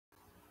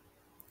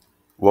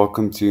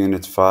Welcome to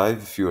Unit 5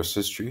 of U.S.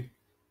 History,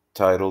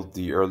 titled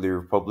The Early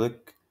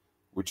Republic,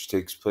 which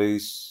takes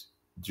place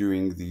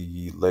during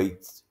the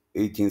late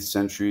 18th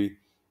century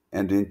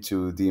and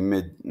into the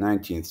mid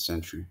 19th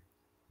century.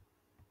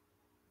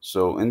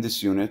 So, in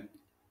this unit,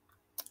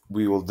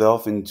 we will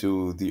delve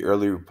into the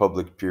early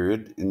Republic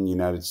period in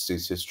United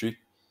States history,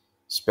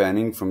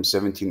 spanning from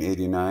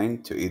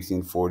 1789 to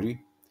 1840.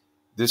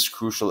 This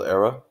crucial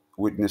era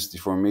witnessed the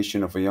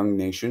formation of a young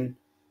nation,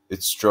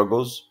 its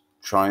struggles,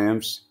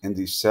 triumphs, and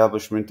the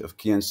establishment of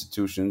key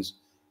institutions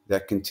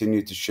that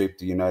continue to shape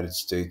the United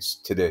States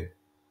today.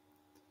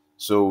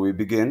 So we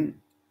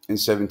begin in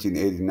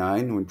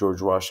 1789 when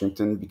George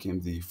Washington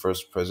became the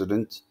first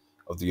president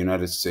of the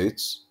United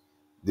States.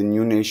 The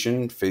new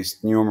nation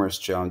faced numerous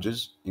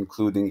challenges,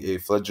 including a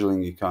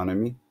fledgling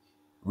economy,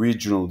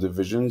 regional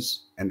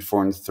divisions, and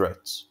foreign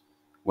threats.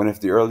 One of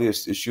the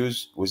earliest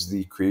issues was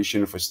the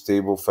creation of a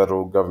stable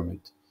federal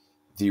government,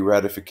 the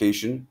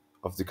ratification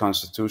of the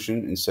Constitution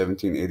in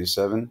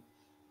 1787,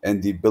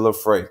 and the Bill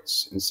of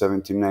Rights in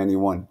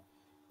 1791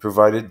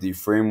 provided the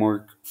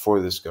framework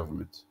for this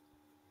government.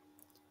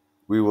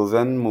 We will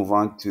then move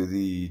on to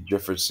the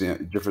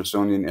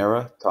Jeffersonian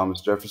era.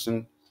 Thomas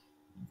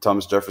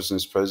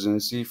Jefferson's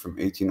presidency from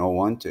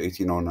 1801 to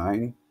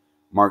 1809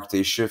 marked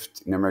a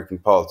shift in American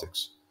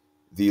politics.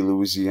 The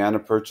Louisiana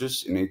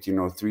Purchase in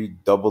 1803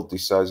 doubled the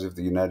size of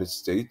the United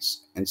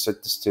States and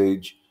set the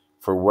stage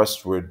for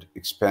westward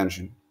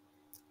expansion.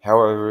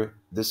 However,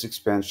 this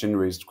expansion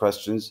raised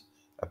questions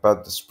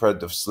about the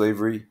spread of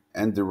slavery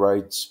and the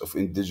rights of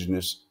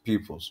indigenous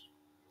peoples.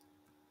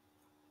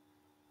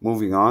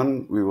 Moving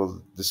on, we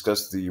will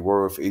discuss the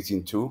War of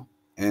 1802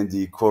 and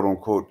the quote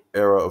unquote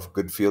era of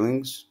good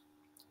feelings.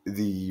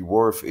 The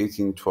War of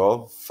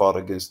 1812, fought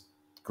against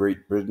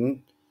Great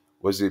Britain,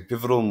 was a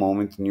pivotal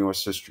moment in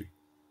U.S. history.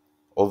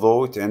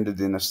 Although it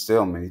ended in a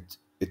stalemate,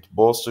 it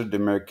bolstered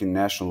American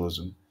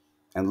nationalism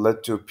and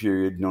led to a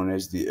period known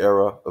as the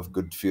Era of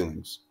Good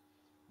Feelings.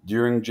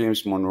 During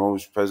James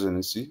Monroe's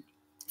presidency,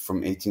 from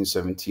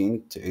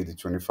 1817 to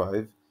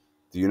 1825,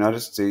 the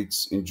United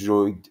States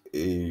enjoyed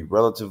a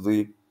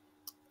relatively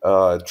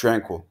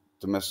tranquil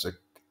domestic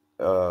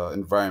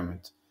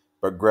environment,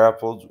 but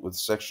grappled with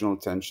sectional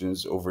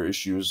tensions over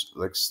issues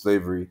like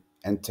slavery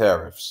and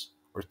tariffs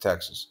or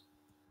taxes.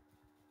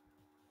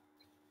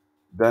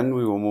 Then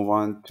we will move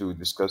on to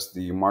discuss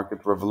the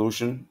market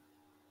revolution.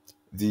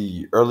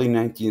 The early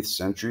 19th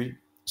century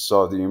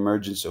saw the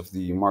emergence of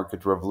the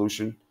market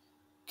revolution,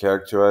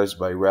 characterized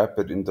by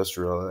rapid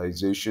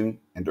industrialization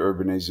and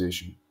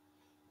urbanization.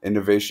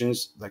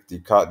 Innovations like the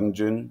cotton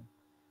gin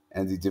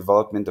and the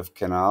development of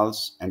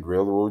canals and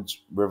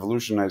railroads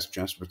revolutionized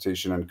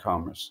transportation and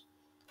commerce,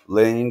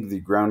 laying the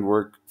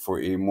groundwork for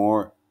a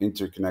more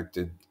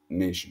interconnected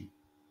nation.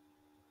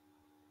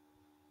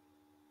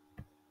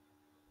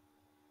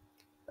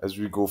 As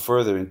we go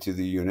further into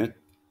the unit,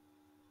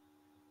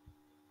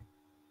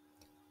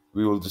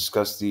 we will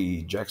discuss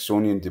the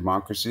Jacksonian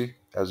democracy,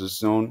 as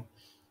it's known.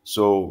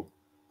 So,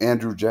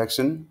 Andrew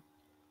Jackson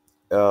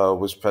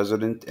was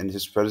president, and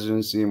his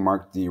presidency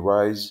marked the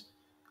rise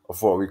of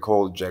what we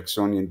call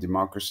Jacksonian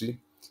democracy,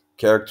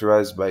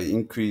 characterized by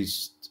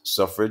increased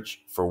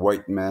suffrage for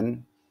white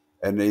men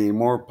and a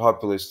more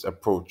populist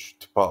approach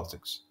to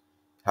politics.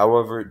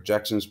 However,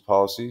 Jackson's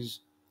policies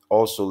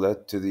also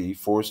led to the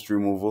forced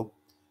removal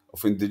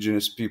of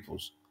indigenous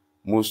peoples,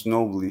 most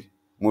notably,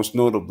 most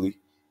notably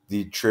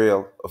the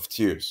Trail of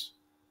Tears,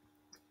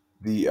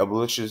 the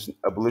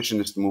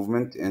abolitionist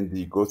movement, and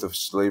the growth of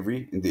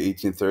slavery in the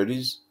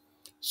 1830s.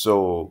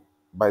 So,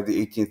 by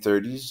the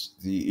 1830s,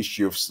 the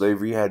issue of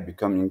slavery had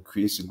become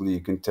increasingly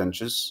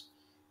contentious.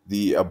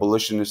 The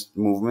abolitionist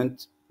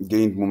movement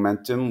gained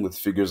momentum with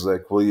figures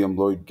like William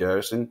Lloyd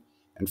Garrison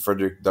and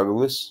Frederick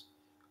Douglass,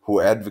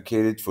 who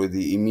advocated for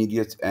the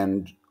immediate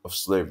end of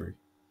slavery.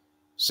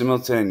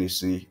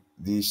 Simultaneously,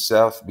 the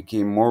South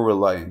became more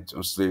reliant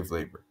on slave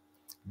labor,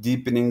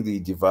 deepening the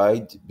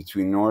divide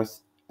between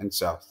North and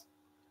South.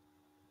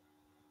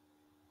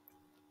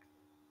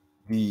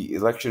 The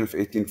election of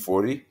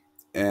 1840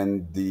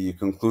 and the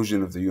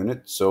conclusion of the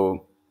unit.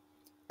 So,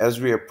 as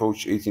we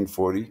approach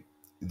 1840,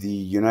 the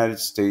United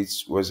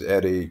States was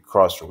at a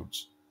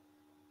crossroads.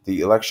 The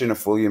election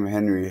of William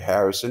Henry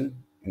Harrison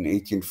in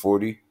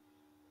 1840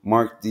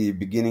 marked the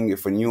beginning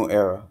of a new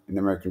era in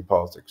American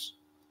politics.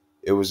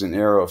 It was an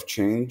era of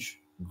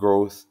change,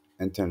 growth,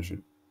 and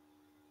tension.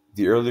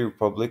 The early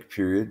Republic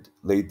period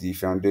laid the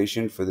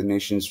foundation for the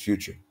nation's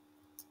future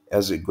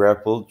as it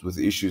grappled with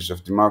issues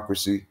of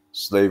democracy,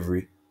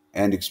 slavery,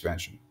 and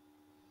expansion.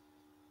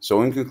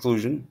 So, in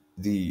conclusion,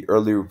 the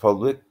early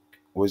Republic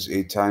was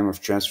a time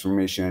of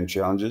transformation and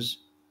challenges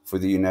for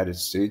the United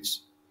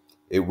States.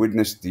 It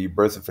witnessed the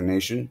birth of a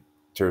nation,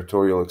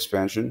 territorial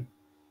expansion,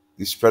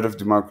 the spread of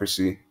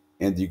democracy,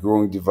 and the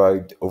growing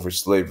divide over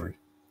slavery.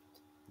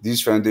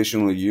 These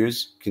foundational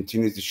years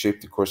continue to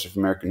shape the course of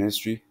American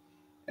history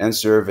and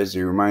serve as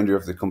a reminder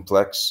of the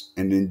complex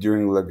and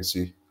enduring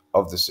legacy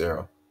of this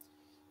era.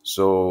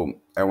 So,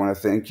 I want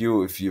to thank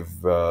you if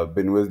you've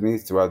been with me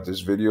throughout this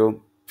video,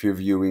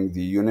 previewing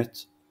the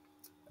unit.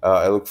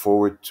 I look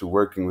forward to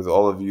working with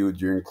all of you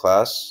during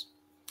class.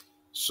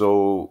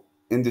 So,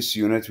 in this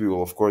unit, we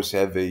will, of course,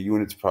 have a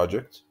unit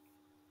project.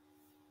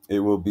 It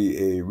will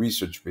be a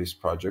research based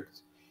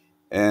project.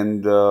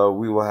 And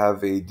we will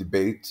have a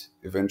debate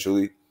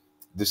eventually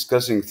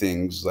discussing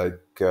things like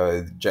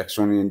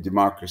Jacksonian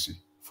democracy,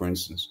 for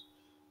instance.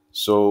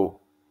 So,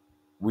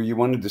 we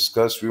want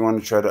to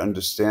try to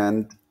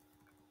understand,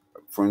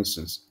 for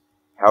instance,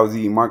 how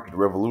the market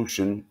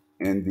revolution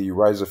and the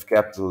rise of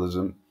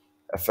capitalism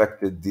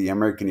affected the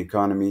American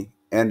economy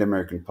and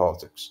American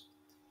politics.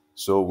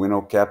 So we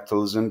know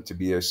capitalism to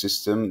be a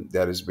system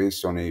that is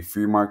based on a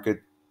free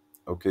market.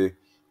 Okay.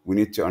 We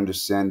need to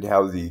understand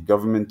how the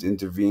government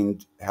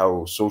intervened,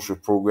 how social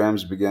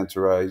programs began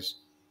to rise,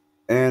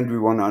 and we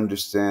want to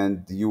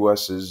understand the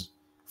US's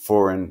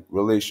foreign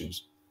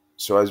relations.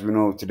 So, as we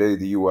know today,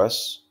 the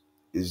US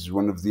is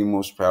one of the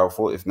most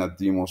powerful, if not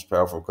the most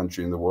powerful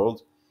country in the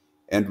world,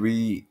 and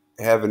we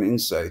have an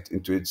insight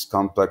into its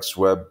complex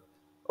web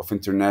of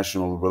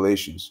international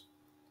relations.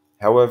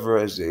 However,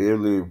 as the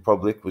early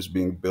republic was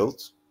being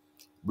built,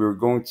 we were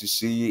going to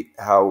see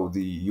how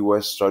the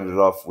US started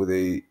off with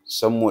a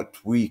somewhat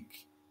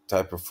weak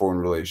type of foreign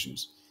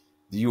relations.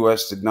 The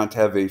US did not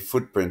have a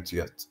footprint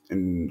yet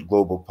in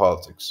global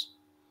politics.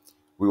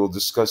 We will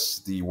discuss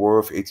the War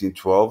of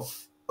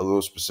 1812 a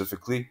little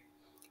specifically.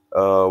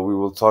 We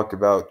will talk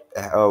about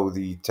how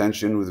the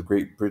tension with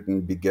Great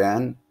Britain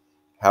began,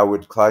 how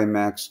it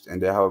climaxed,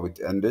 and how it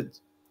ended.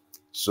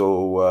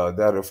 So,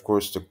 that, of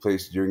course, took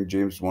place during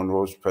James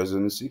Monroe's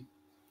presidency.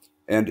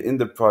 And in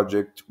the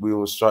project, we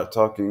will start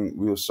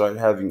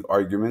having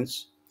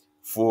arguments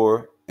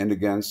for and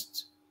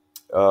against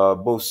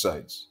both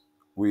sides.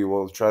 We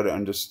will try to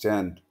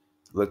understand,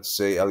 let's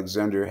say,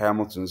 Alexander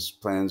Hamilton's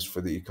plans for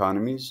the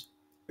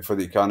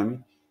economy,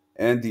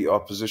 and the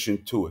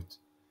opposition to it.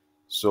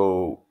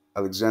 So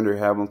Alexander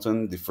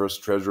Hamilton, the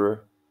first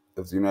treasurer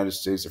of the United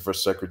States, the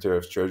first secretary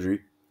of Treasury,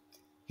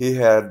 he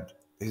had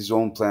his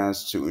own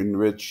plans to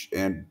enrich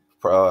and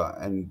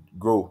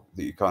grow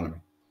the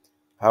economy.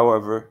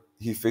 However,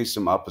 he faced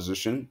some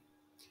opposition.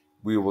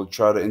 We will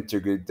try to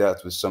integrate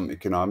that with some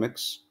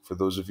economics. For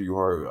those of you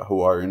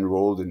who are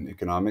enrolled in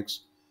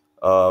economics,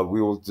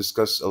 we will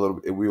discuss a little.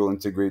 We will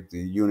integrate the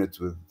unit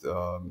with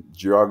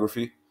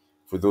geography.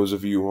 For those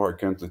of you who are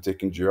currently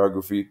taking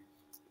geography,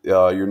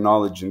 your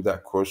knowledge in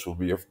that course will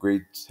be of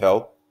great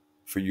help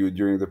for you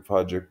during the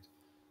project.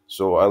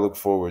 So I look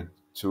forward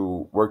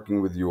to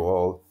working with you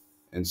all,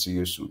 and see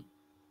you soon.